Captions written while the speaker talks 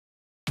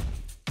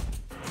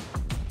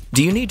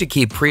Do you need to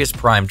keep Prius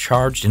Prime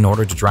charged in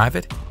order to drive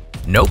it?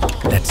 Nope,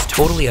 that's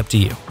totally up to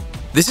you.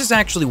 This is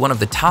actually one of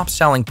the top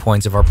selling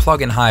points of our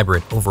plug-in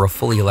hybrid over a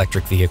fully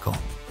electric vehicle.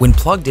 When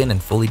plugged in and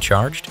fully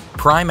charged,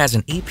 Prime has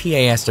an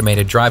EPA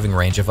estimated driving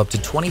range of up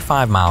to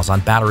 25 miles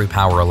on battery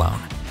power alone.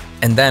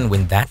 And then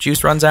when that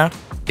juice runs out,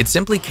 it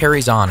simply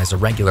carries on as a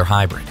regular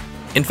hybrid.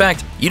 In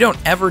fact, you don't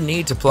ever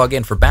need to plug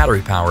in for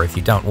battery power if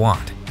you don't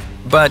want.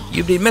 But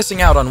you'd be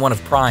missing out on one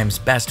of Prime's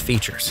best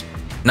features.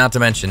 Not to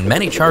mention,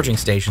 many charging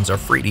stations are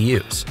free to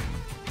use.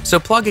 So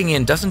plugging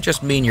in doesn't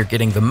just mean you're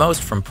getting the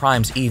most from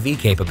Prime's EV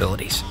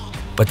capabilities,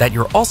 but that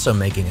you're also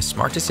making a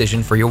smart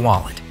decision for your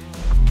wallet.